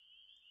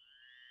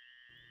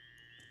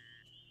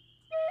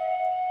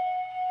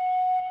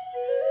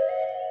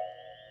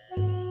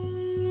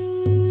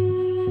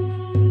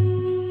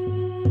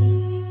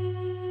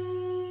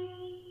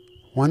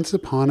Once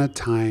upon a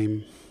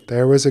time,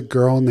 there was a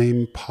girl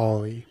named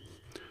Polly.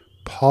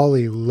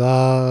 Polly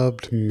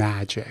loved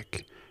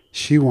magic.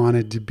 She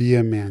wanted to be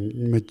a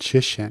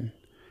magician.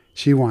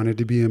 She wanted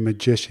to be a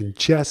magician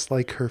just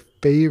like her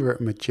favorite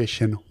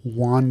magician,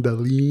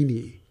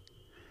 Wandalini.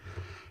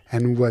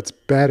 And what's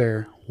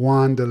better,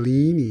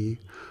 Wandalini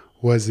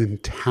was in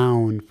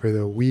town for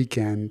the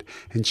weekend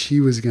and she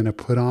was going to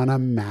put on a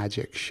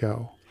magic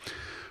show.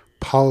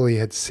 Polly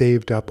had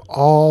saved up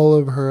all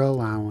of her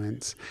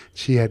allowance.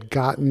 She had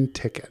gotten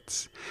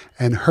tickets.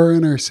 And her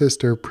and her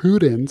sister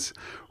Prudence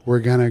were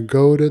going to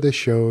go to the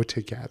show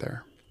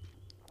together.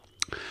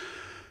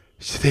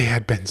 They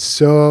had been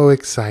so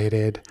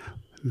excited.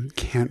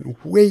 Can't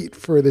wait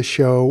for the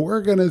show.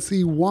 We're going to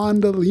see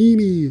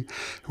Wandalini.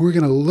 We're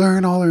going to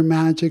learn all her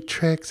magic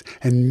tricks.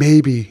 And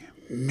maybe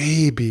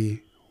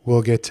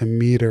we'll get to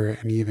meet her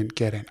and even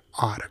get an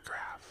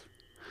autograph.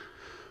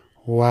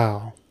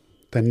 Wow.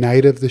 The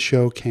night of the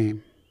show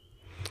came.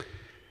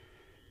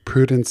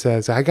 Prudence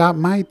says, I got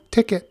my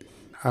ticket.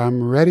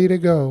 I'm ready to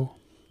go.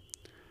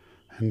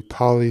 And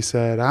Polly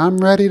said, I'm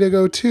ready to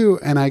go too.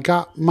 And I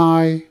got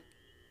my...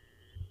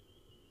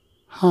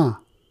 I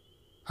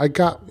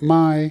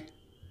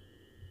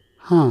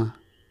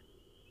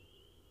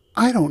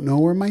don't know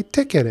where my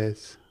ticket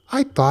is.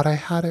 I thought I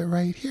had it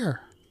right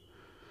here.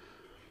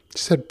 She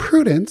said,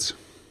 Prudence,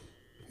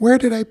 where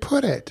did I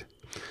put it?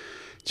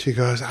 She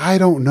goes, I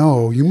don't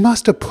know. You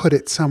must have put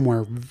it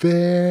somewhere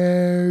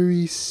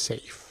very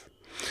safe.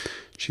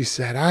 She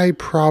said, I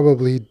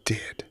probably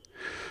did.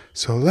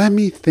 So let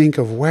me think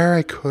of where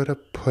I could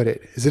have put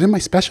it. Is it in my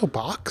special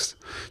box?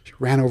 She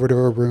ran over to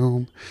her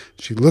room.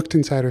 She looked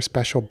inside her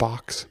special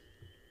box.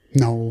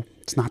 No,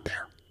 it's not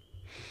there.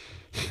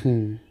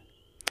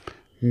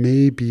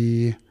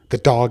 Maybe the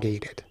dog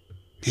ate it.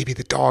 Maybe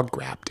the dog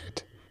grabbed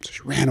it. So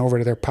she ran over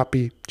to their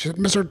puppy. She said,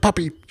 Mr.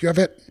 Puppy, you have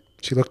it?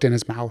 She looked in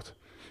his mouth.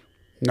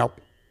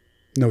 Nope,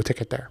 no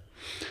ticket there.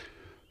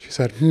 She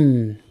said,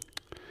 we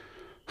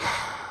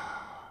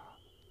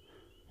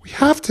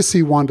have to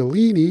see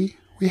Wandalini.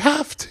 We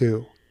have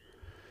to.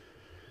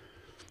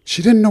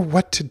 She didn't know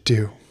what to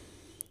do.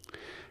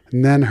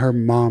 And then her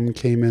mom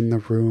came in the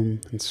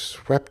room and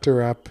swept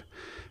her up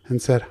and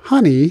said,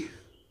 honey,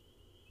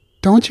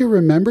 don't you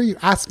remember you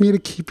asked me to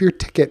keep your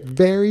ticket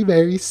very,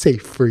 very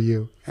safe for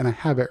you? And I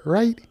have it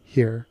right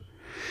here.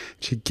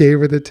 She gave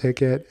her the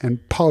ticket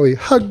and Polly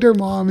hugged her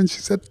mom and she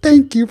said,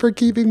 thank you for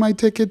keeping my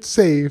ticket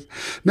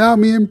safe. Now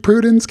me and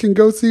Prudence can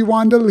go see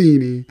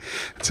Wandalini.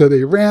 So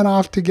they ran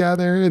off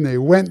together and they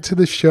went to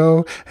the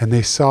show and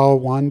they saw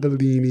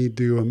Wandalini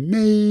do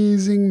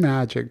amazing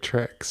magic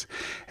tricks.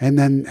 And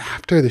then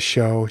after the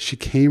show, she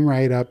came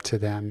right up to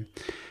them.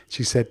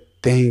 She said,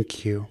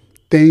 thank you.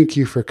 Thank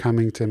you for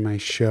coming to my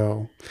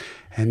show.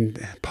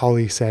 And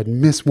Polly said,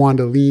 Miss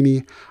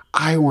Wandalini,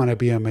 I want to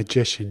be a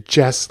magician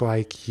just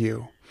like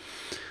you.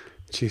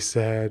 She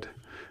said,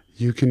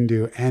 you can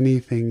do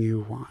anything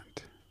you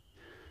want.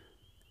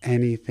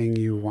 Anything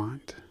you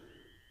want.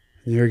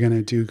 And you're going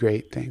to do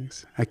great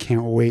things. I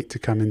can't wait to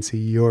come and see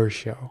your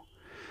show.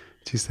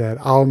 She said,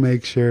 I'll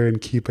make sure and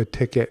keep a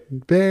ticket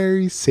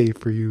very safe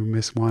for you,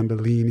 Miss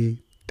Wandalini.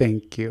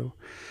 Thank you.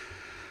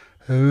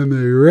 And then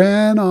they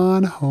ran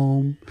on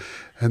home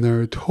and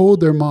they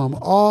told their mom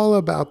all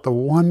about the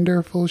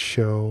wonderful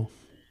show.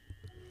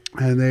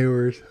 And they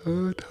were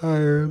so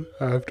tired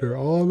after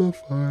all the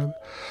fun.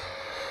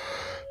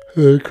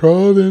 They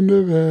crawled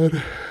into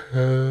bed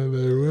and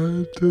they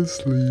went to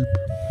sleep.